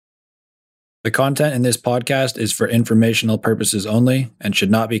The content in this podcast is for informational purposes only and should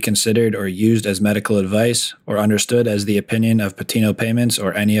not be considered or used as medical advice or understood as the opinion of Patino Payments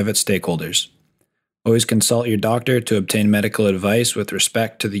or any of its stakeholders. Always consult your doctor to obtain medical advice with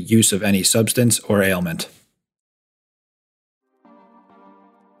respect to the use of any substance or ailment.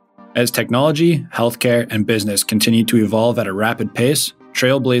 As technology, healthcare, and business continue to evolve at a rapid pace,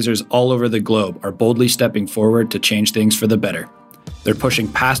 trailblazers all over the globe are boldly stepping forward to change things for the better. They're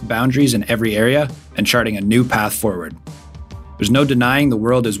pushing past boundaries in every area and charting a new path forward. There's no denying the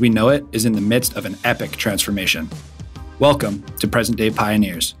world as we know it is in the midst of an epic transformation. Welcome to Present Day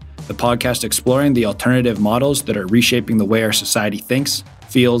Pioneers, the podcast exploring the alternative models that are reshaping the way our society thinks,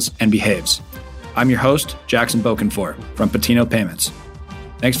 feels, and behaves. I'm your host, Jackson Bokenfour from Patino Payments.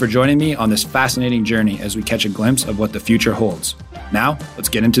 Thanks for joining me on this fascinating journey as we catch a glimpse of what the future holds. Now, let's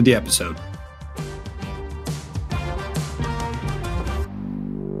get into the episode.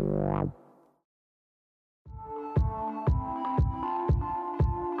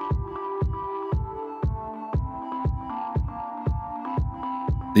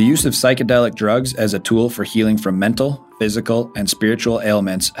 The use of psychedelic drugs as a tool for healing from mental, physical, and spiritual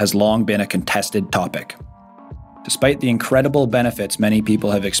ailments has long been a contested topic. Despite the incredible benefits many people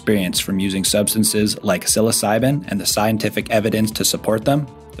have experienced from using substances like psilocybin and the scientific evidence to support them,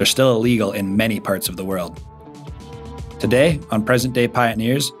 they're still illegal in many parts of the world. Today, on Present Day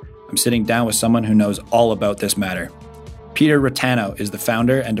Pioneers, I'm sitting down with someone who knows all about this matter. Peter Rotano is the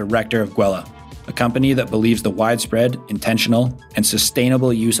founder and director of Gwella, a company that believes the widespread, intentional, and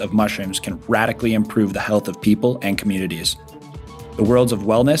sustainable use of mushrooms can radically improve the health of people and communities. The worlds of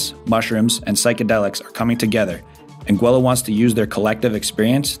wellness, mushrooms, and psychedelics are coming together, and Gwella wants to use their collective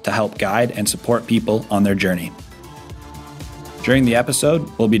experience to help guide and support people on their journey. During the episode,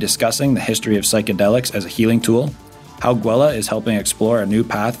 we'll be discussing the history of psychedelics as a healing tool, how Gwella is helping explore a new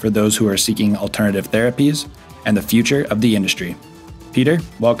path for those who are seeking alternative therapies, and the future of the industry. Peter,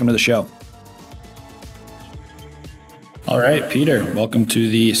 welcome to the show. All right, Peter, welcome to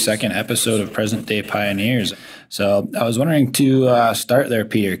the second episode of Present Day Pioneers. So I was wondering to start there,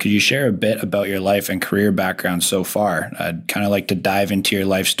 Peter, could you share a bit about your life and career background so far? I'd kind of like to dive into your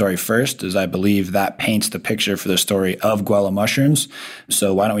life story first, as I believe that paints the picture for the story of Gwella Mushrooms.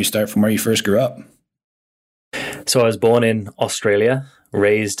 So why don't we start from where you first grew up? So I was born in Australia,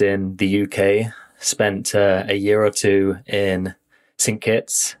 raised in the UK, spent a year or two in St.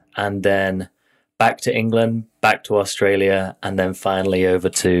 Kitts, and then back to England, back to Australia, and then finally over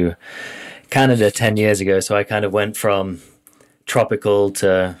to Canada 10 years ago. So I kind of went from tropical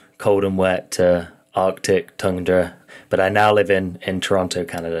to cold and wet to Arctic tundra, but I now live in Toronto,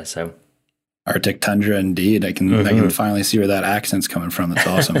 Canada. So Arctic tundra, indeed. I can finally see where that accent's coming from. That's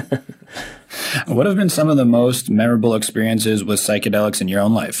awesome. What have been some of the most memorable experiences with psychedelics in your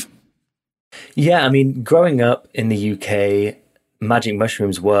own life? Yeah, I mean, growing up in the UK, magic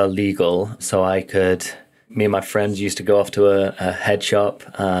mushrooms were legal, so me and my friends used to go off to a head shop.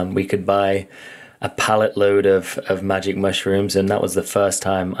 We could buy a pallet load of magic mushrooms, and that was the first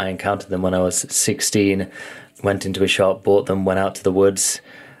time I encountered them when I was 16. Went into a shop, bought them, went out to the woods,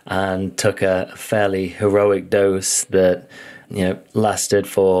 and took a fairly heroic dose that lasted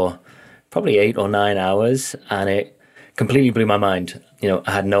for probably 8 or 9 hours, and it completely blew my mind.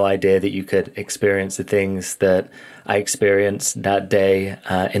 I had no idea that you could experience the things that I experienced that day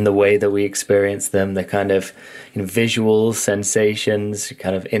in the way that we experienced them, the kind of visual sensations,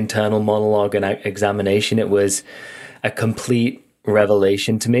 kind of internal monologue and examination. It was a complete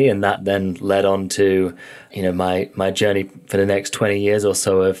revelation to me, and that then led on to my journey for the next 20 years or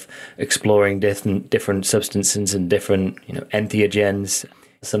so of exploring different substances and different entheogens.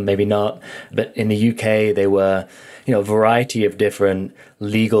 Some maybe not, but in the UK they were a variety of different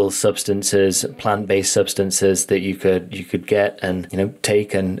legal substances, plant-based substances that you could get and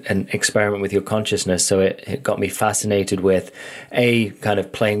take and experiment with your consciousness. So it got me fascinated with A, kind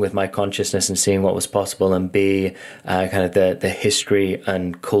of playing with my consciousness and seeing what was possible, and B, kind of the history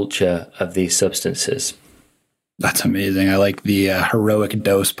and culture of these substances. That's amazing. I like the heroic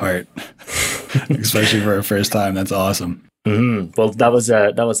dose part, especially for a first time. That's awesome. Mm-hmm. Well, that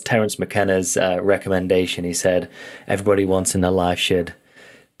was Terence McKenna's recommendation. He said everybody once in their life should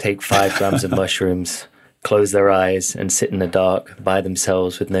take 5 grams of mushrooms, close their eyes, and sit in the dark by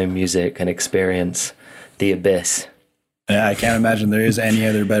themselves with no music and experience the abyss. Yeah, I can't imagine there is any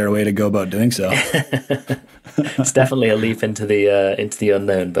other better way to go about doing so. It's definitely a leap into the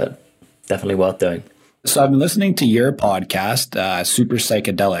unknown, but definitely worth doing. So I've been listening to your podcast, Super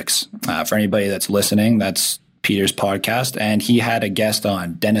Psychedelics. For anybody that's listening, that's Peter's podcast, and he had a guest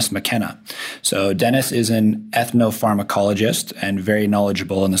on, Dennis McKenna. So Dennis is an ethnopharmacologist and very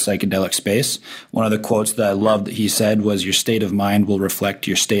knowledgeable in the psychedelic space. One of the quotes that I loved that he said was, "Your state of mind will reflect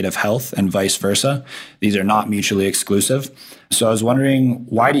your state of health and vice versa. These are not mutually exclusive." So I was wondering,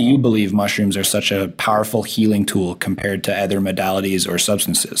 why do you believe mushrooms are such a powerful healing tool compared to other modalities or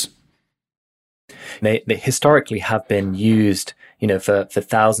substances? They historically have been used, for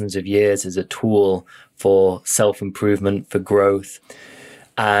thousands of years as a tool for self-improvement, for growth.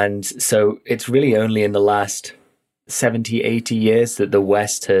 And so it's really only in the last 70, 80 years that the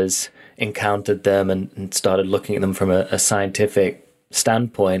West has encountered them and started looking at them from a scientific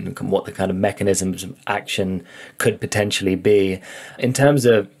standpoint and what the kind of mechanisms of action could potentially be. In terms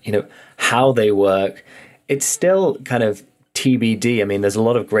of, how they work, it's still kind of TBD. I mean, there's a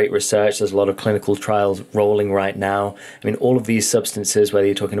lot of great research. There's a lot of clinical trials rolling right now. I mean, all of these substances, whether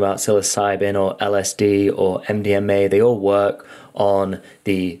you're talking about psilocybin or LSD or MDMA, they all work on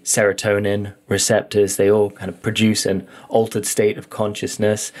the serotonin receptors. They all kind of produce an altered state of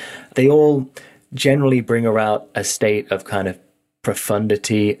consciousness. They all generally bring about a state of kind of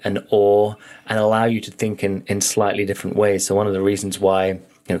profundity and awe and allow you to think in slightly different ways. So one of the reasons why,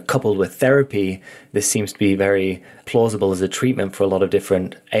 coupled with therapy, this seems to be very plausible as a treatment for a lot of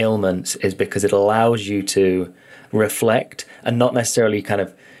different ailments, is because it allows you to reflect and not necessarily kind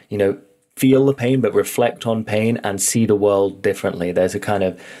of, feel the pain, but reflect on pain and see the world differently. There's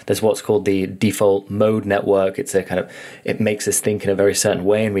what's called the default mode network. It makes us think in a very certain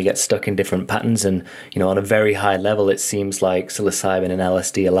way, and we get stuck in different patterns. And, on a very high level, it seems like psilocybin and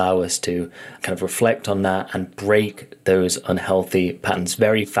LSD allow us to kind of reflect on that and break those unhealthy patterns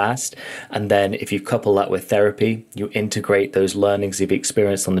very fast. And then if you couple that with therapy, you integrate those learnings you've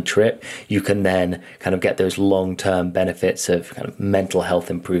experienced on the trip, you can then kind of get those long-term benefits of kind of mental health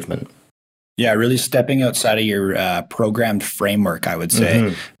improvement. Yeah, really stepping outside of your programmed framework, I would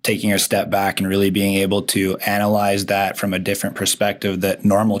say, taking a step back and really being able to analyze that from a different perspective that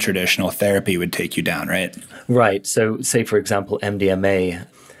normal traditional therapy would take you down, right? Right. So say, for example, MDMA,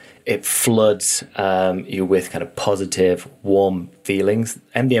 it floods you with kind of positive, warm feelings.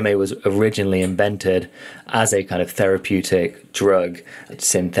 MDMA was originally invented as a kind of therapeutic drug. It's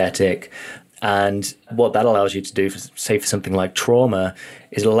synthetic. And what that allows you to do, say for something like trauma,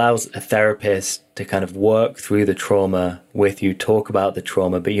 is it allows a therapist to kind of work through the trauma with you, talk about the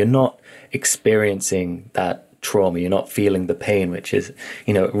trauma, but you're not experiencing that trauma. You're not feeling the pain, which is,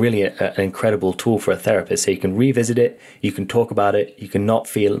 really an incredible tool for a therapist. So you can revisit it, you can talk about it, you can not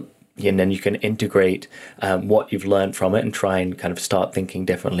feel, and then you can integrate what you've learned from it and try and kind of start thinking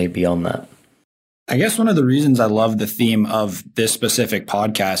differently beyond that. I guess one of the reasons I love the theme of this specific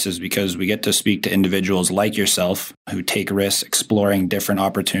podcast is because we get to speak to individuals like yourself who take risks exploring different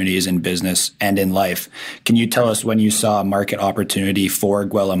opportunities in business and in life. Can you tell us when you saw a market opportunity for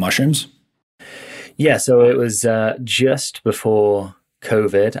Guela mushrooms? Yeah, so it was just before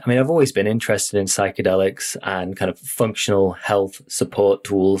COVID. I mean, I've always been interested in psychedelics and kind of functional health support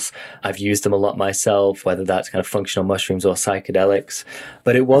tools. I've used them a lot myself, whether that's kind of functional mushrooms or psychedelics.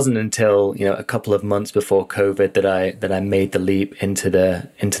 But it wasn't until, a couple of months before COVID that I made the leap into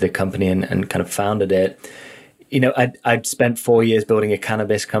the company and kind of founded it. I'd spent 4 years building a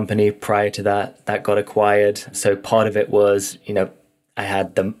cannabis company prior to that got acquired. So part of it was, I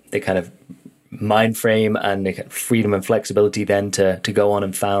had the kind of mind frame and the freedom and flexibility then to go on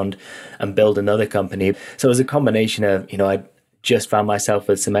and found and build another company. So it was a combination of, I just found myself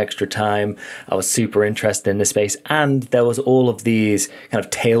with some extra time. I was super interested in the space. And there was all of these kind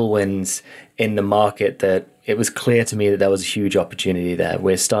of tailwinds in the market that it was clear to me that there was a huge opportunity there.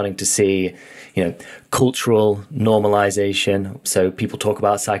 We're starting to see, cultural normalization. So people talk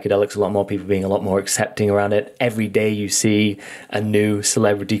about psychedelics a lot more, people being a lot more accepting around it. Every day you see a new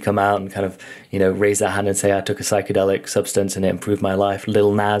celebrity come out and kind of, raise their hand and say, I took a psychedelic substance and it improved my life.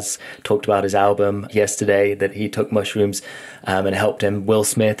 Lil Nas talked about his album yesterday that he took mushrooms and it helped him. Will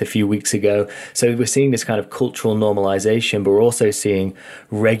Smith a few weeks ago. So we're seeing this kind of cultural normalization, but we're also seeing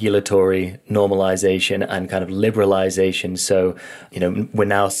regulatory normalization and kind of liberalization. So, we're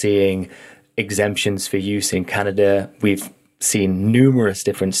now seeing exemptions for use in Canada. We've seen numerous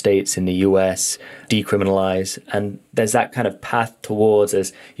different states in the US decriminalize, and there's that kind of path towards,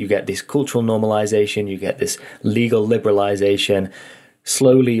 as you get this cultural normalization, you get this legal liberalization.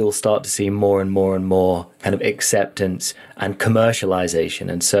 Slowly you'll start to see more and more and more kind of acceptance and commercialization.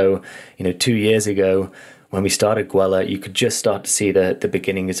 And so, 2 years ago, when we started Gwella, you could just start to see the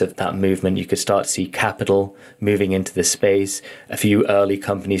beginnings of that movement. You could start to see capital moving into the space. A few early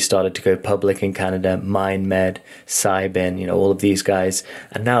companies started to go public in Canada, MindMed, Cybin, all of these guys.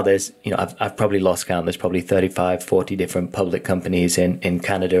 And now there's, I've probably lost count. There's probably 35, 40 different public companies in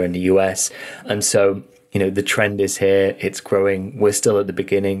Canada and the US. And so, the trend is here. It's growing. We're still at the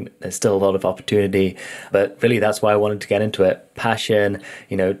beginning. There's still a lot of opportunity. But really, that's why I wanted to get into it. Passion,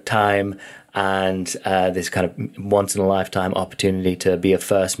 time, and this kind of once-in-a-lifetime opportunity to be a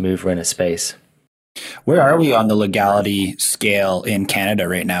first mover in a space. Where are we on the legality scale in Canada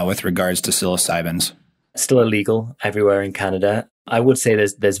right now with regards to psilocybins? Still illegal everywhere in Canada. I would say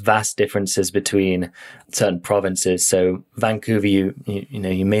there's vast differences between certain provinces. So Vancouver, you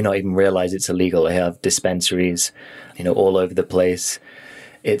may not even realize it's illegal. They have dispensaries, all over the place.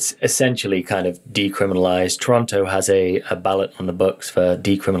 It's essentially kind of decriminalized. Toronto has a ballot on the books for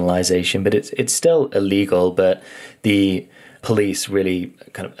decriminalization, but it's still illegal. But the police really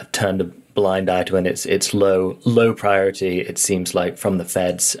kind of have turned a blind eye to it. It's low priority, it seems like, from the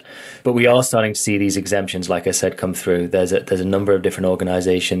feds. But we are starting to see these exemptions, like I said, come through. There's a number of different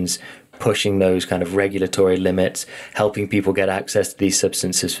organizations pushing those kind of regulatory limits, helping people get access to these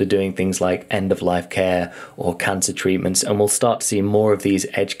substances for doing things like end-of-life care or cancer treatments. And we'll start to see more of these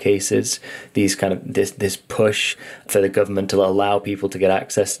edge cases, these kind of this push for the government to allow people to get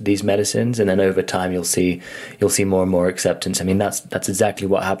access to these medicines. And then over time, you'll see more and more acceptance. I mean, that's exactly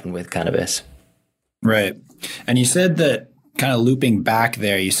what happened with cannabis. Right. And you said that, kind of looping back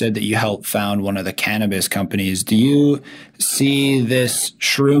there, you said that you helped found one of the cannabis companies. Do you see this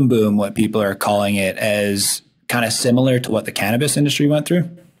shroom boom, what people are calling it, as kind of similar to what the cannabis industry went through?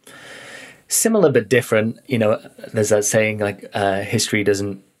 Similar but different. There's that saying, like, history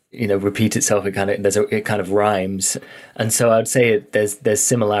doesn't repeat itself. It kind of rhymes. And so I'd say there's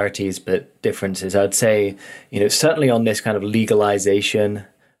similarities but differences. I'd say certainly on this kind of legalization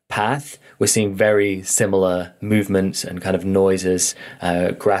path, we're seeing very similar movements and kind of noises,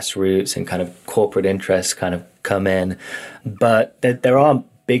 grassroots and kind of corporate interests kind of come in. But there are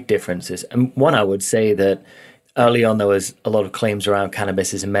big differences. And one, I would say that early on there was a lot of claims around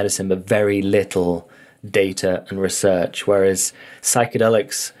cannabis as a medicine, but very little data and research, whereas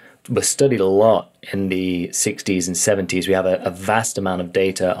psychedelics were studied a lot in the 60s and 70s. We have a vast amount of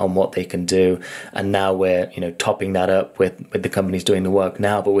data on what they can do. And now we're, topping that up with the companies doing the work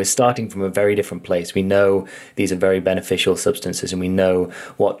now. But we're starting from a very different place. We know these are very beneficial substances and we know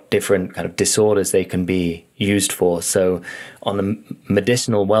what different kind of disorders they can be used for. So on the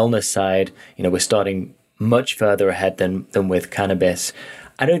medicinal wellness side, we're starting much further ahead than with cannabis.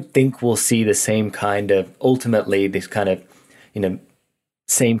 I don't think we'll see the same kind of, ultimately, this kind of,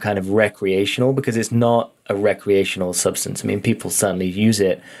 same kind of recreational, because it's not a recreational substance. I mean, people certainly use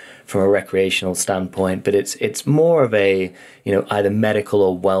it from a recreational standpoint, but it's more of a, either medical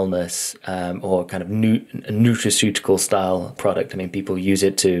or wellness or kind of nutraceutical style product. I mean, people use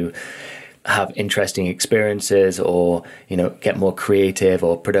it to have interesting experiences or, get more creative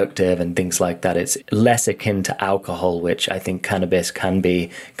or productive and things like that. It's less akin to alcohol, which I think cannabis can be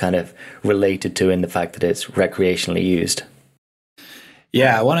kind of related to in the fact that it's recreationally used.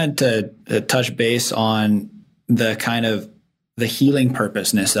 Yeah, I wanted to touch base on the kind of the healing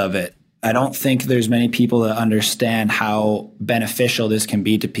purposeness of it. I don't think there's many people that understand how beneficial this can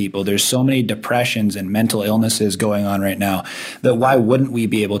be to people. There's so many depressions and mental illnesses going on right now that why wouldn't we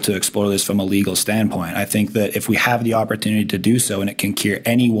be able to explore this from a legal standpoint? I think that if we have the opportunity to do so and it can cure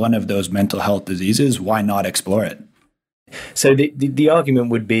any one of those mental health diseases, why not explore it? So the argument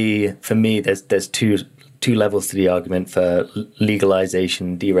would be, for me, there's two levels to the argument for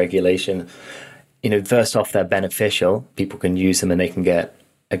legalization, deregulation. First off, they're beneficial. People can use them and they can get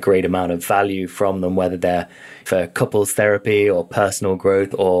a great amount of value from them, whether they're for couples therapy or personal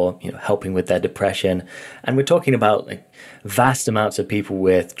growth or helping with their depression. And we're talking about vast amounts of people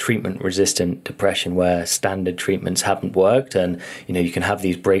with treatment-resistant depression where standard treatments haven't worked, and you can have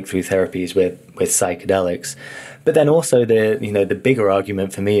these breakthrough therapies with psychedelics. But then also the bigger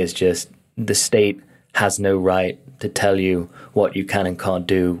argument for me is just the state has no right to tell you what you can and can't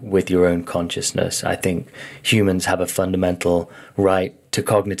do with your own consciousness. I think humans have a fundamental right to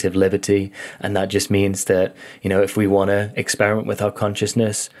cognitive liberty, and that just means that, if we want to experiment with our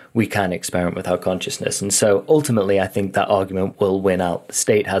consciousness, we can experiment with our consciousness. And so ultimately, I think that argument will win out. The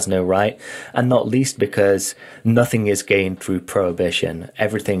state has no right, and not least because nothing is gained through prohibition.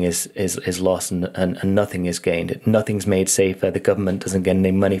 Everything is lost and nothing is gained. Nothing's made safer. The government doesn't get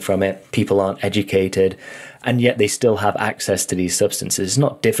any money from it. People aren't educated, and yet they still have access to these substances. It's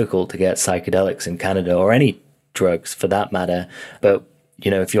not difficult to get psychedelics in Canada, or any drugs for that matter, but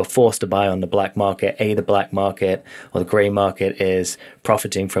if you're forced to buy on the black market, the black market or the gray market is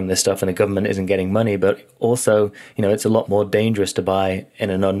profiting from this stuff and the government isn't getting money, but also, it's a lot more dangerous to buy in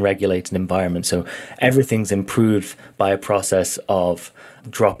an unregulated environment. So everything's improved by a process of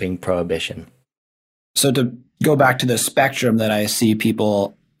dropping prohibition. So to go back to the spectrum that I see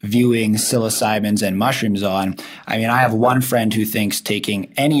people viewing psilocybins and mushrooms on, I have one friend who thinks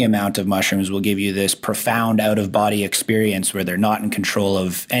taking any amount of mushrooms will give you this profound out-of-body experience where they're not in control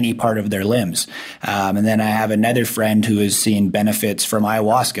of any part of their limbs. And then I have another friend who has seen benefits from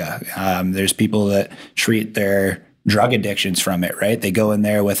ayahuasca. There's people that treat their drug addictions from it, right? They go in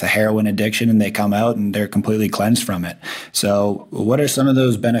there with a heroin addiction and they come out and they're completely cleansed from it. So what are some of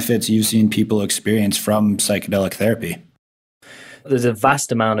those benefits you've seen people experience from psychedelic therapy? There's a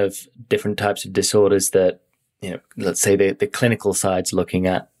vast amount of different types of disorders that, let's say the clinical side's looking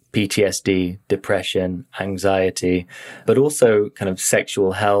at PTSD, depression, anxiety, but also kind of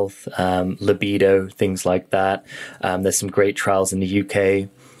sexual health, libido, things like that. There's some great trials in the UK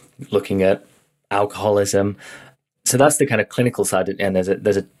looking at alcoholism. So that's the kind of clinical side, and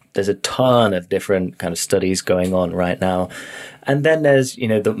there's a ton of different kind of studies going on right now. And then there's,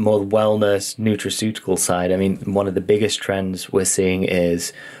 the more wellness, nutraceutical side. One of the biggest trends we're seeing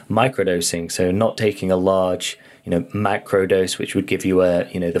is microdosing. So not taking a large, macro dose, which would give you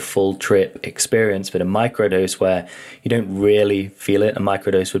the full trip experience, but a microdose where you don't really feel it. A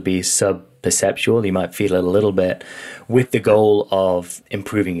microdose would be sub-perceptual. You might feel it a little bit, with the goal of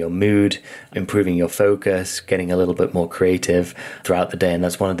improving your mood, improving your focus, getting a little bit more creative throughout the day. And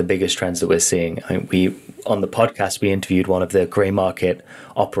that's one of the biggest trends that we're seeing. On the podcast, we interviewed one of the grey market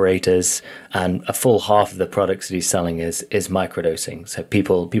operators, and a full half of the products that he's selling is microdosing. So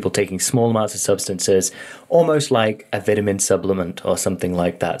people taking small amounts of substances, almost like a vitamin supplement or something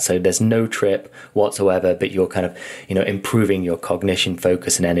like that. So there's no trip whatsoever, but you're kind of, improving your cognition,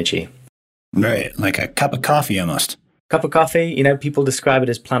 focus, and energy. Right, like a cup of coffee almost. Cup of coffee, people describe it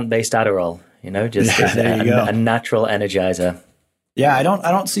as plant-based Adderall, just a natural energizer. Yeah, I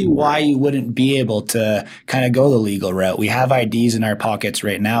don't see why you wouldn't be able to kind of go the legal route. We have IDs in our pockets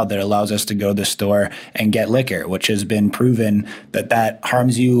right now that allows us to go to the store and get liquor, which has been proven that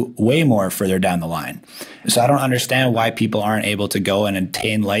harms you way more further down the line. So I don't understand why people aren't able to go and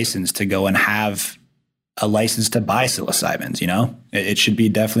obtain license to go and have a license to buy psilocybins. It should be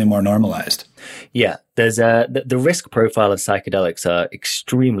definitely more normalized. Yeah, there's the risk profile of psychedelics are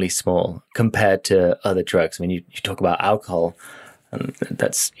extremely small compared to other drugs. You talk about alcohol.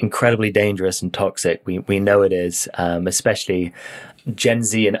 That's incredibly dangerous and toxic. We know it is, especially Gen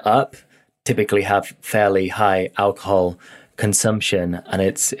Z and up typically have fairly high alcohol consumption, and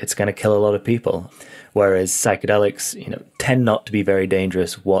it's going to kill a lot of people. Whereas psychedelics, tend not to be very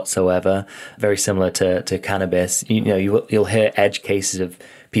dangerous whatsoever. Very similar to cannabis. You'll hear edge cases of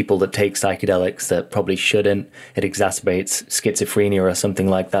people that take psychedelics that probably shouldn't. It exacerbates schizophrenia or something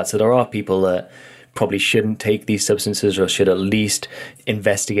like that. So there are people that probably shouldn't take these substances, or should at least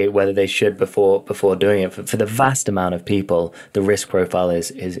investigate whether they should before doing it. For the vast amount of people, the risk profile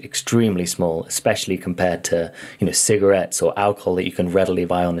is extremely small, especially compared to cigarettes or alcohol that you can readily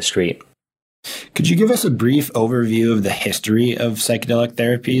buy on the street. Could you give us a brief overview of the history of psychedelic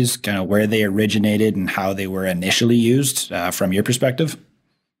therapies, kind of where they originated and how they were initially used from your perspective?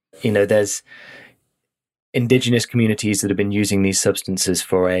 There's indigenous communities that have been using these substances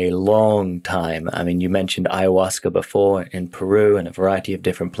for a long time. You mentioned ayahuasca before in Peru and a variety of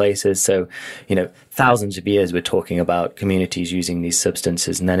different places. So, thousands of years we're talking about communities using these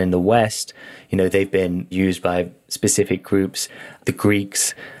substances. And then in the West, they've been used by specific groups. The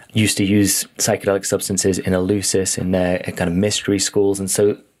Greeks used to use psychedelic substances in Eleusis, in their kind of mystery schools. And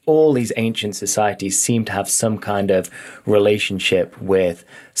so all these ancient societies seem to have some kind of relationship with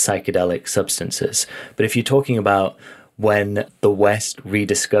psychedelic substances. But if you're talking about when the West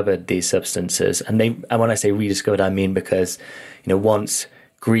rediscovered these substances, and when I say rediscovered, I mean because, once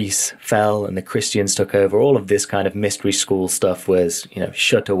Greece fell and the Christians took over, all of this kind of mystery school stuff was,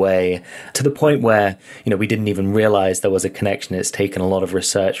 shut away to the point where, we didn't even realize there was a connection. It's taken a lot of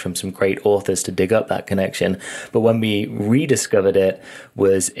research from some great authors to dig up that connection. But when we rediscovered it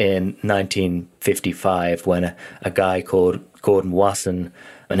was in 1955, when a guy called Gordon Wasson,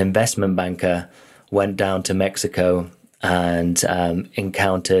 an investment banker, went down to Mexico and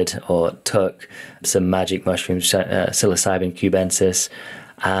encountered or took some magic mushrooms, psilocybin cubensis,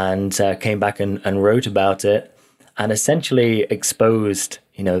 and came back and wrote about it, and essentially exposed,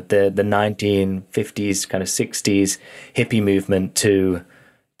 the 1950s, kind of 60s hippie movement to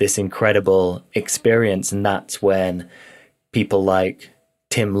this incredible experience. And that's when people like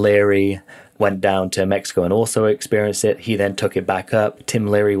Tim Leary, went down to Mexico and also experienced it. He then took it back up. Tim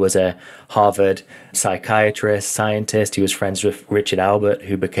Leary was a Harvard psychiatrist, scientist. He was friends with Richard Albert,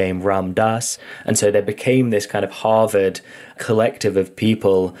 who became Ram Dass. And so there became this kind of Harvard collective of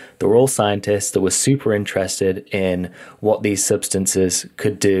people that were all scientists that were super interested in what these substances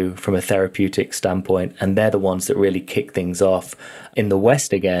could do from a therapeutic standpoint. And they're the ones that really kick things off in the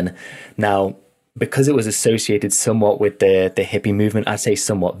West again. Now, because it was associated somewhat with the hippie movement, I'd say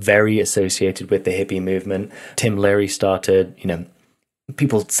somewhat very associated with the hippie movement, Tim Leary started,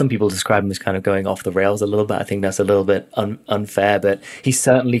 some people describe him as kind of going off the rails a little bit. I think that's a little bit unfair, but he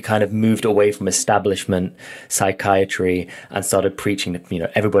certainly kind of moved away from establishment psychiatry and started preaching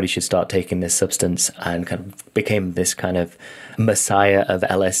that, everybody should start taking this substance, and kind of became this kind of messiah of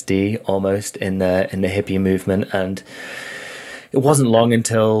LSD almost in the hippie movement. And it wasn't long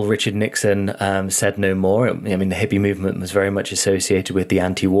until Richard Nixon said no more. I mean, the hippie movement was very much associated with the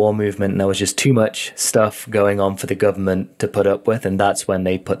anti-war movement, and there was just too much stuff going on for the government to put up with, and that's when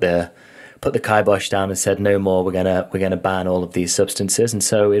they put the kibosh down and said no more. We're gonna ban all of these substances, and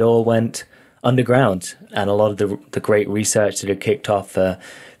so it all went underground, and a lot of the great research that had kicked off for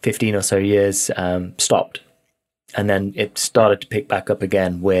 15 or so years stopped, and then it started to pick back up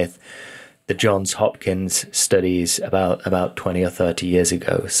again with the Johns Hopkins studies about 20 or 30 years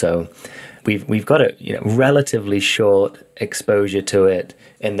ago. So we've got a relatively short exposure to it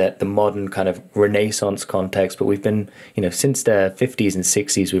in the modern kind of Renaissance context, but we've been since the 50s and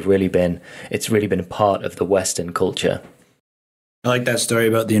 60s it's really been a part of the Western culture. I like that story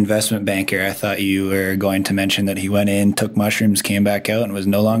about the investment banker. I thought you were going to mention that he went in, took mushrooms, came back out, and was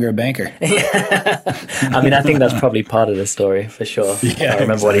no longer a banker. I mean, I think that's probably part of the story, for sure. Yeah, I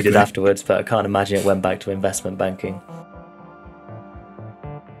remember what he did afterwards, but I can't imagine it went back to investment banking.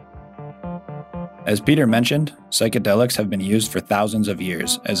 As Peter mentioned, psychedelics have been used for thousands of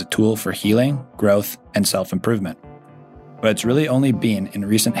years as a tool for healing, growth, and self-improvement. But it's really only been in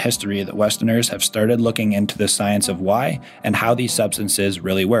recent history that Westerners have started looking into the science of why and how these substances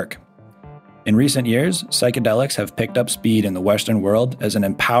really work. In recent years, psychedelics have picked up speed in the Western world as an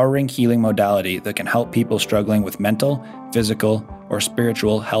empowering healing modality that can help people struggling with mental, physical, or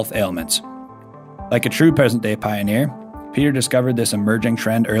spiritual health ailments. Like a true present-day pioneer, Peter discovered this emerging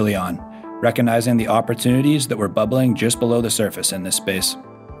trend early on, recognizing the opportunities that were bubbling just below the surface in this space.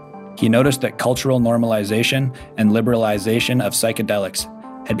 He noticed that cultural normalization and liberalization of psychedelics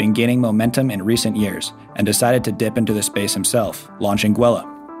had been gaining momentum in recent years and decided to dip into the space himself, launching Gwella.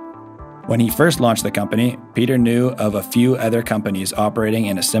 When he first launched the company, Peter knew of a few other companies operating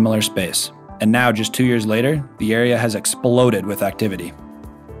in a similar space, and now just 2 years later, the area has exploded with activity.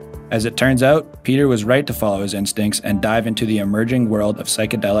 As it turns out, Peter was right to follow his instincts and dive into the emerging world of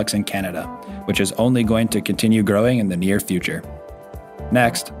psychedelics in Canada, which is only going to continue growing in the near future.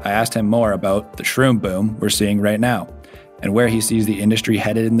 Next, I asked him more about the shroom boom we're seeing right now and where he sees the industry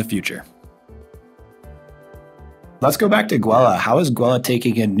headed in the future. Let's go back to Gwella. How is Gwella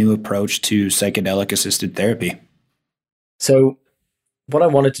taking a new approach to psychedelic-assisted therapy? So what I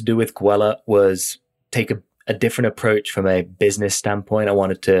wanted to do with Gwella was take a different approach from a business standpoint. I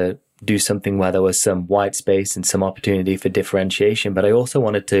wanted to do something where there was some white space and some opportunity for differentiation, but I also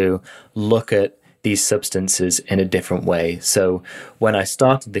wanted to look at these substances in a different way. So when I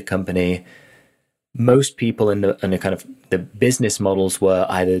started the company, most people in the kind of the business models were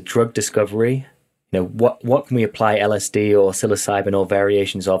either drug discovery, what can we apply LSD or psilocybin or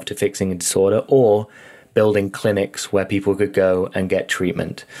variations of to fixing a disorder, or building clinics where people could go and get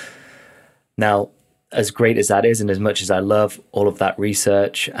treatment. Now, as great as that is, and as much as I love all of that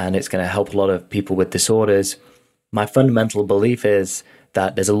research, and it's going to help a lot of people with disorders, my fundamental belief is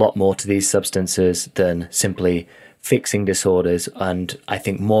that there's a lot more to these substances than simply fixing disorders, and I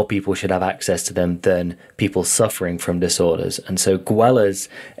think more people should have access to them than people suffering from disorders. And so Gwella's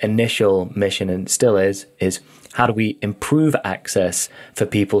initial mission, and still is how do we improve access for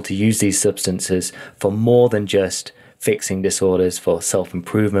people to use these substances for more than just fixing disorders, for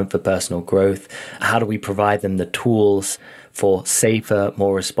self-improvement, for personal growth? How do we provide them the tools for safer,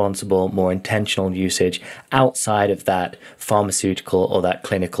 more responsible, more intentional usage outside of that pharmaceutical or that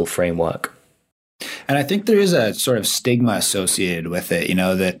clinical framework? And I think there is a sort of stigma associated with it,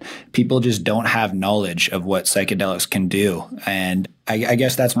 that people just don't have knowledge of what psychedelics can do. And I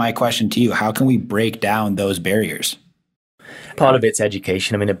guess that's my question to you. How can we break down those barriers? Part of it's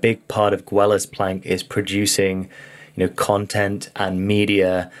education. I mean, a big part of Gwella's plank is producing content and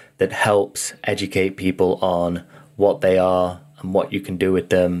media that helps educate people on what they are and what you can do with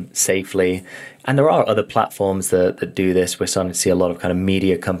them safely. And there are other platforms that do this. We're starting to see a lot of kind of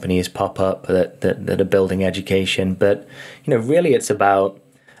media companies pop up that are building education. But, really it's about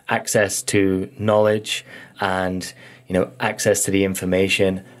access to knowledge and access to the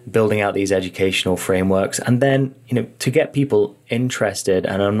information, building out these educational frameworks, and then to get people interested.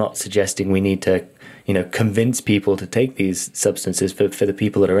 And I'm not suggesting we need to convince people to take these substances. For the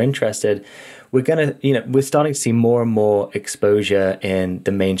people that are interested, we're starting to see more and more exposure in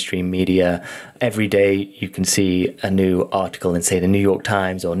the mainstream media. Every day you can see a new article in, say, the New York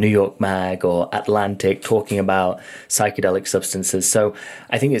Times or New York Mag or Atlantic talking about psychedelic substances. So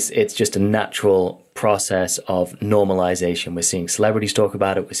I think it's just a natural process of normalization. We're seeing celebrities talk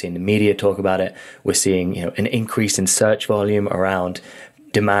about it. We're seeing the media talk about it. We're seeing an increase in search volume around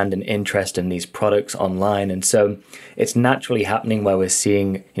demand and interest in these products online. And so it's naturally happening where we're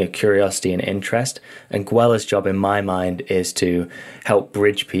seeing curiosity and interest. And Gwella's job in my mind is to help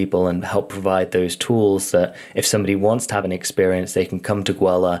bridge people and help provide those tools that if somebody wants to have an experience, they can come to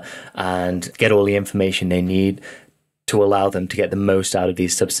Gwella and get all the information they need to allow them to get the most out of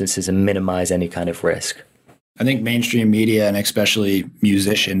these substances and minimize any kind of risk. I think mainstream media, and especially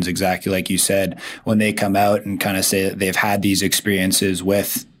musicians, exactly like you said, when they come out and kind of say that they've had these experiences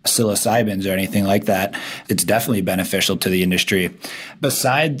with psilocybins or anything like that, it's definitely beneficial to the industry.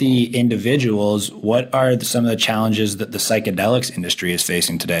 Beside the individuals, what are some of the challenges that the psychedelics industry is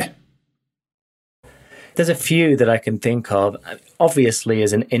facing today? There's a few that I can think of. Obviously,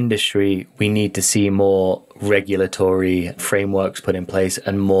 as an industry, we need to see more regulatory frameworks put in place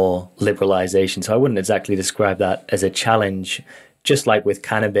and more liberalization. So I wouldn't exactly describe that as a challenge. Just like with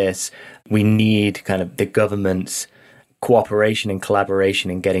cannabis, we need kind of the government's cooperation and collaboration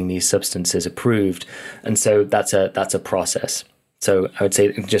in getting these substances approved. And so that's a process. So I would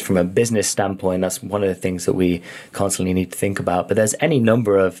say just from a business standpoint, that's one of the things that we constantly need to think about. But there's any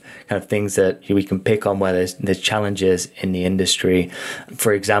number of kind of things that we can pick on where there's challenges in the industry.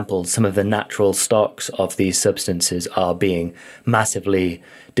 For example, some of the natural stocks of these substances are being massively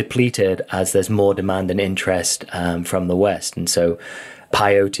depleted as there's more demand and interest from the West. And so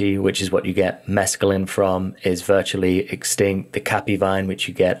peyote, which is what you get mescaline from, is virtually extinct. The capi vine, which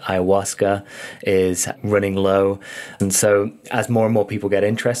you get ayahuasca, is running low. And so as more and more people get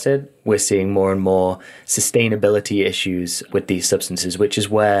interested, we're seeing more and more sustainability issues with these substances, which is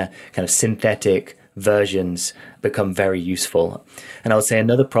where kind of synthetic versions become very useful. And I would say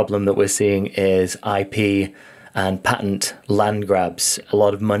another problem that we're seeing is IP and patent land grabs. A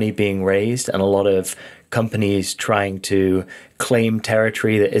lot of money being raised and a lot of companies trying to claim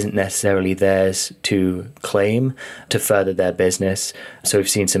territory that isn't necessarily theirs to claim to further their business. So we've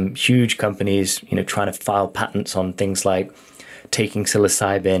seen some huge companies, trying to file patents on things like taking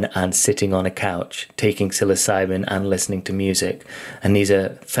psilocybin and sitting on a couch, taking psilocybin and listening to music. And these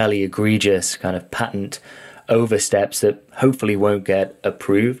are fairly egregious kind of patent oversteps that hopefully won't get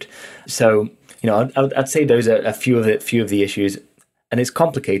approved. So, I'd say those are a few of the issues. And it's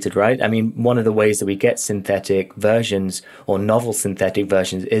complicated, right? I mean, one of the ways that we get synthetic versions or novel synthetic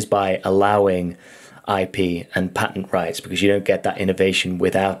versions is by allowing IP and patent rights, because you don't get that innovation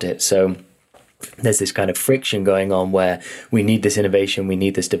without it. So there's this kind of friction going on where we need this innovation, we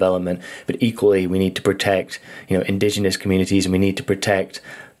need this development, but equally we need to protect, indigenous communities, and we need to protect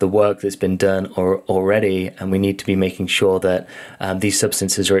the work that's been done already, and we need to be making sure that these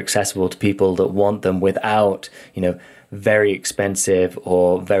substances are accessible to people that want them without, very expensive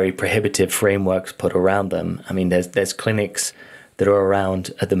or very prohibitive frameworks put around them. I mean, there's clinics that are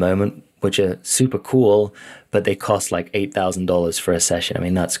around at the moment which are super cool, but they cost like $8,000 for a session. I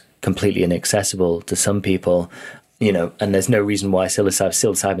mean, that's completely inaccessible to some people, and there's no reason why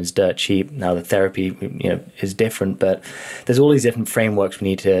psilocybin's dirt cheap. Now the therapy, is different, but there's all these different frameworks we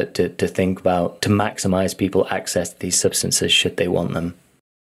need to think about to maximize people access to these substances should they want them.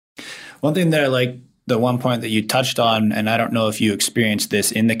 One thing that I like, the one point that you touched on, and I don't know if you experienced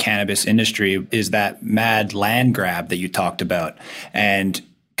this in the cannabis industry, is that mad land grab that you talked about, and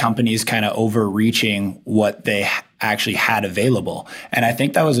companies kind of overreaching what they actually had available. And I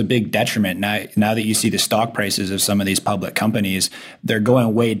think that was a big detriment. Now that you see the stock prices of some of these public companies, they're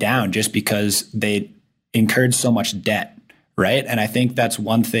going way down just because they incurred so much debt, right? And I think that's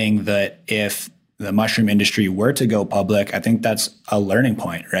one thing that if the mushroom industry were to go public, I think that's a learning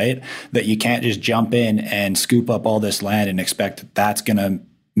point, right? That you can't just jump in and scoop up all this land and expect that that's going to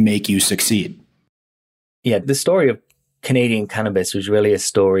make you succeed. Yeah, the story of Canadian cannabis was really a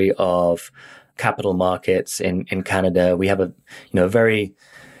story of capital markets in Canada. We have a very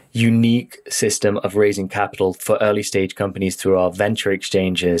unique system of raising capital for early stage companies through our venture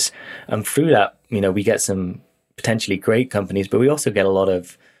exchanges. And through that, we get some potentially great companies, but we also get a lot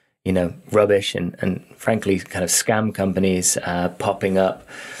of rubbish and frankly kind of scam companies popping up.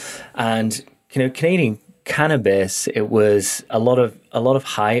 And Canadian cannabis, it was a lot of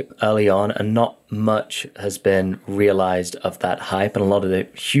hype early on, and not much has been realized of that hype. And a lot of the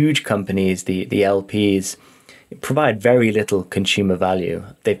huge companies, the LPs, provide very little consumer value.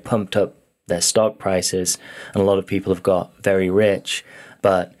 They've pumped up their stock prices, and a lot of people have got very rich.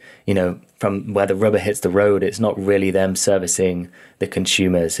 But, from where the rubber hits the road, it's not really them servicing the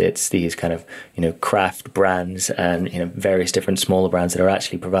consumers. It's these kind of, craft brands and, various different smaller brands that are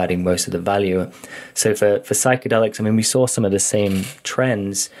actually providing most of the value. So for psychedelics, we saw some of the same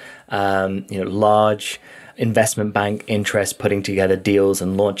trends, large investment bank interest putting together deals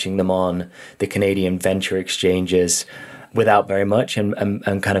and launching them on the Canadian venture exchanges without very much, and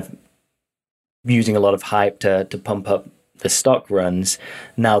kind of using a lot of hype to pump up the stock runs.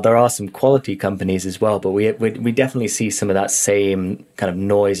 Now, there are some quality companies as well, but we definitely see some of that same kind of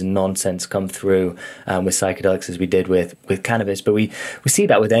noise and nonsense come through with psychedelics as we did with cannabis. But we see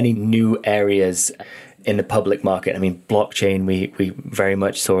that with any new areas in the public market. Blockchain, we very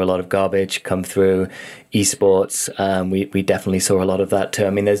much saw a lot of garbage come through. Esports, we definitely saw a lot of that too.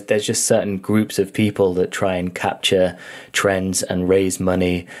 There's just certain groups of people that try and capture trends and raise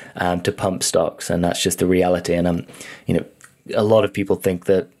money to pump stocks, and that's just the reality. And a lot of people think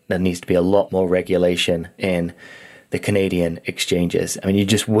that there needs to be a lot more regulation in the Canadian exchanges. You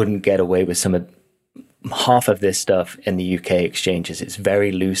just wouldn't get away with half of this stuff in the UK exchanges. It's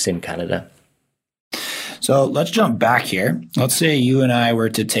very loose in Canada. So let's jump back here. Let's say you and I were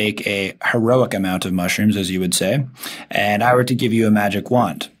to take a heroic amount of mushrooms, as you would say, and I were to give you a magic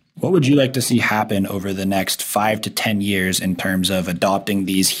wand. What would you like to see happen over the next 5 to 10 years in terms of adopting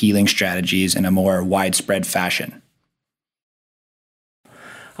these healing strategies in a more widespread fashion?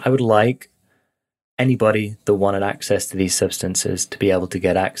 I would like anybody that wanted access to these substances to be able to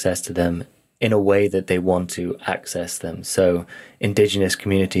get access to them in a way that they want to access them. So Indigenous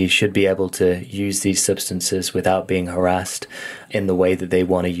communities should be able to use these substances without being harassed in the way that they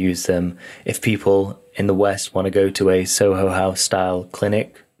want to use them. If people in the West want to go to a Soho House style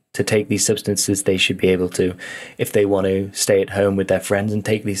clinic to take these substances, they should be able to. If they want to stay at home with their friends and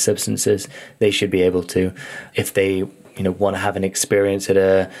take these substances, they should be able to. If they want to have an experience at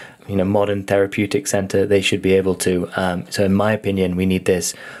a modern therapeutic center, they should be able to. So in my opinion, we need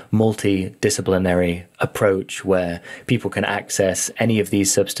this multidisciplinary approach where people can access any of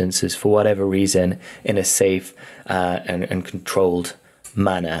these substances for whatever reason in a safe and controlled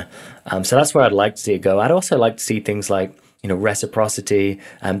manner. So that's where I'd like to see it go. I'd also like to see things like reciprocity.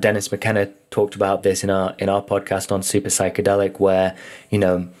 Dennis McKenna talked about this in our podcast on Super Psychedelic, where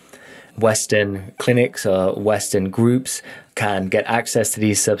Western clinics or Western groups can get access to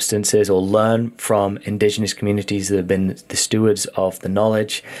these substances or learn from Indigenous communities that have been the stewards of the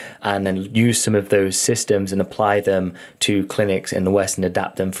knowledge, and then use some of those systems and apply them to clinics in the West and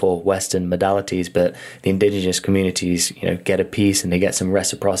adapt them for Western modalities. But the Indigenous communities, get a piece and they get some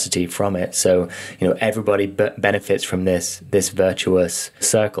reciprocity from it. So, everybody benefits from this virtuous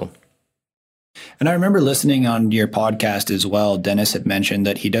circle. And I remember listening on your podcast as well, Dennis had mentioned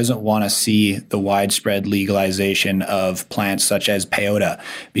that he doesn't want to see the widespread legalization of plants such as peyote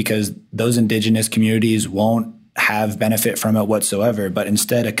because those Indigenous communities won't have benefit from it whatsoever, but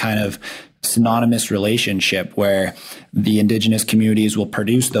instead a kind of synonymous relationship where the Indigenous communities will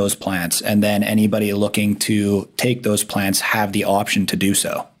produce those plants and then anybody looking to take those plants have the option to do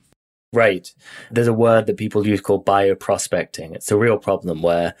so. Right. There's a word that people use called bioprospecting. It's a real problem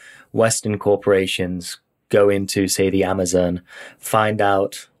where Western corporations go into, say, the Amazon, find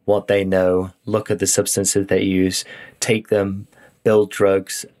out what they know, look at the substances they use, take them, build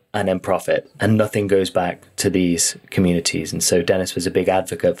drugs, and then profit. And nothing goes back to these communities. And so Dennis was a big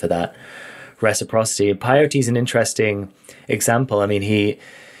advocate for that reciprocity. Peyote is an interesting example.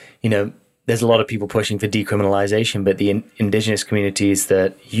 There's a lot of people pushing for decriminalization, but the Indigenous communities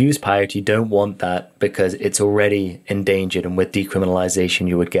that use peyote don't want that because it's already endangered. And with decriminalization,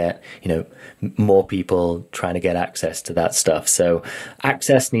 you would get, more people trying to get access to that stuff. So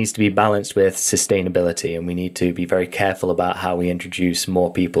access needs to be balanced with sustainability, and we need to be very careful about how we introduce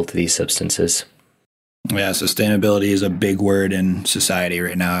more people to these substances. Yeah, sustainability is a big word in society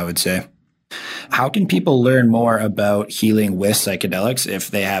right now, I would say. How can people learn more about healing with psychedelics if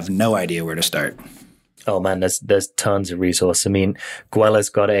they have no idea where to start? Oh man, there's tons of resources. Gwela's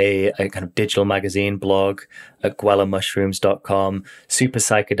got a kind of digital magazine blog at gwelamushrooms.com. Super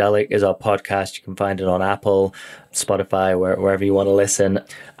Psychedelic is our podcast. You can find it on Apple, Spotify, wherever you want to listen.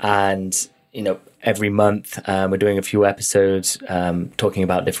 And, every month, we're doing a few episodes talking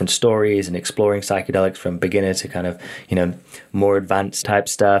about different stories and exploring psychedelics from beginner to kind of, more advanced type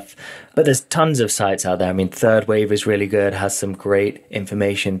stuff. But there's tons of sites out there. I mean, Third Wave is really good, has some great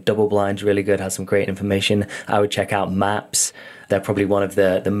information. Double Blind's really good, has some great information. I would check out MAPS. They're probably one of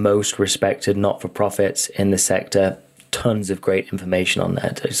the most respected not-for-profits in the sector. Tons of great information on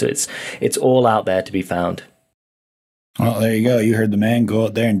there. So it's all out there to be found. Well, there you go. You heard the man. Go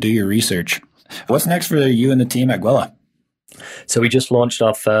out there and do your research. What's next for you and the team at Gwella? So we just launched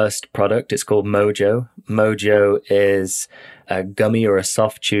our first product. It's called Mojo. Mojo is a gummy or a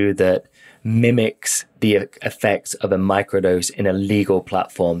soft chew that mimics the effects of a microdose in a legal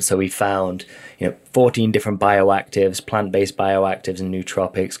platform. So we found 14 different bioactives, plant-based bioactives and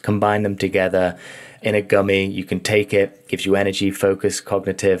nootropics, combine them together in a gummy. You can take it, gives you energy, focus,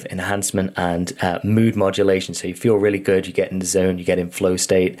 cognitive enhancement, and mood modulation. So you feel really good, you get in the zone, you get in flow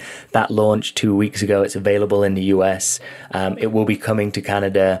state. That launched 2 weeks ago. It's available in the US. It will be coming to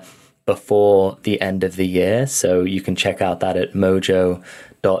Canada before the end of the year. So you can check out that at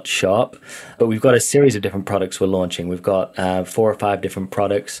mojo.shop. But we've got a series of different products we're launching. We've got 4 or 5 different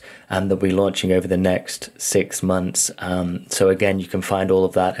products that we'll be launching over the next 6 months. So again, you can find all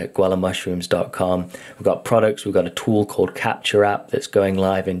of that at gwellamushrooms.com. We've got products. We've got a tool called Capture app that's going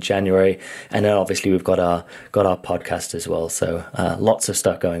live in January. And then obviously we've got our podcast as well. So lots of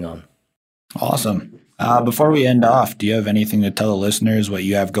stuff going on. Awesome. Before we end off, do you have anything to tell the listeners what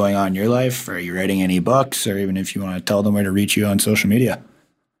you have going on in your life? Are you writing any books, or even if you want to tell them where to reach you on social media?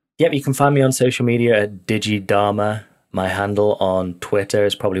 Yep, you can find me on social media at DigiDharma. My handle on Twitter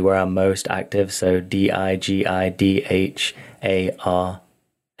is probably where I'm most active. So DIGIDHARMA.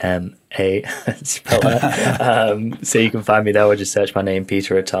 Spell that. So you can find me there or just search my name,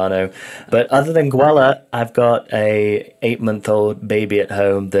 Peter Atano. But other than Gwella, I've got a 8-month-old baby at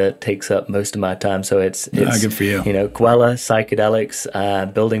home that takes up most of my time. So it's good for you. Gwella,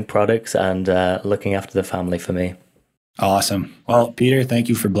 psychedelics, building products, and looking after the family for me. Awesome. Well, Peter, thank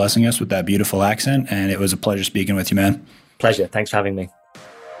you for blessing us with that beautiful accent, and it was a pleasure speaking with you, man. Pleasure. Thanks for having me.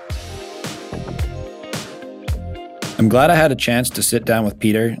 I'm glad I had a chance to sit down with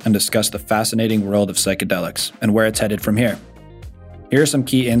Peter and discuss the fascinating world of psychedelics and where it's headed from here. Here are some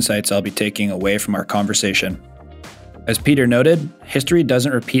key insights I'll be taking away from our conversation. As Peter noted, history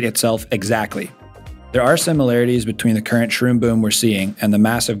doesn't repeat itself exactly. There are similarities between the current shroom boom we're seeing and the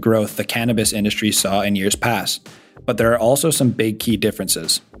massive growth the cannabis industry saw in years past, but there are also some big key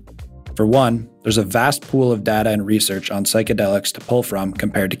differences. For one, there's a vast pool of data and research on psychedelics to pull from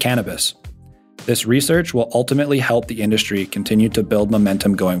compared to cannabis. This research will ultimately help the industry continue to build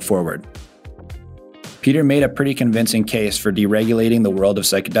momentum going forward. Peter made a pretty convincing case for deregulating the world of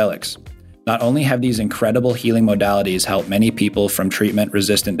psychedelics. Not only have these incredible healing modalities helped many people from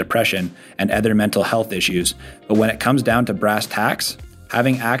treatment-resistant depression and other mental health issues, but when it comes down to brass tacks,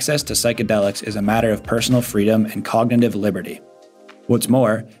 having access to psychedelics is a matter of personal freedom and cognitive liberty. What's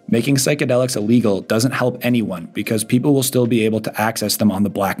more, making psychedelics illegal doesn't help anyone because people will still be able to access them on the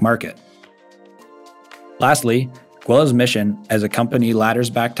black market. Lastly, Gwella's mission as a company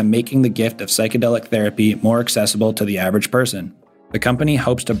ladders back to making the gift of psychedelic therapy more accessible to the average person. The company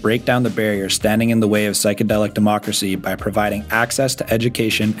hopes to break down the barriers standing in the way of psychedelic democracy by providing access to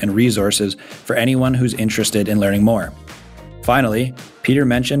education and resources for anyone who's interested in learning more. Finally, Peter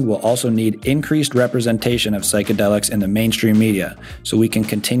mentioned we'll also need increased representation of psychedelics in the mainstream media so we can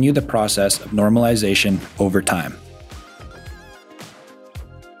continue the process of normalization over time.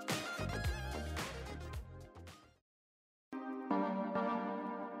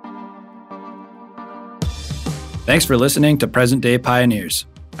 Thanks for listening to Present Day Pioneers.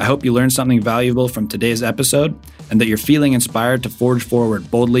 I hope you learned something valuable from today's episode and that you're feeling inspired to forge forward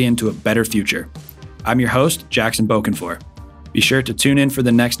boldly into a better future. I'm your host, Jackson Bokenfour. Be sure to tune in for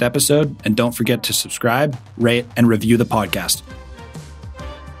the next episode and don't forget to subscribe, rate, and review the podcast.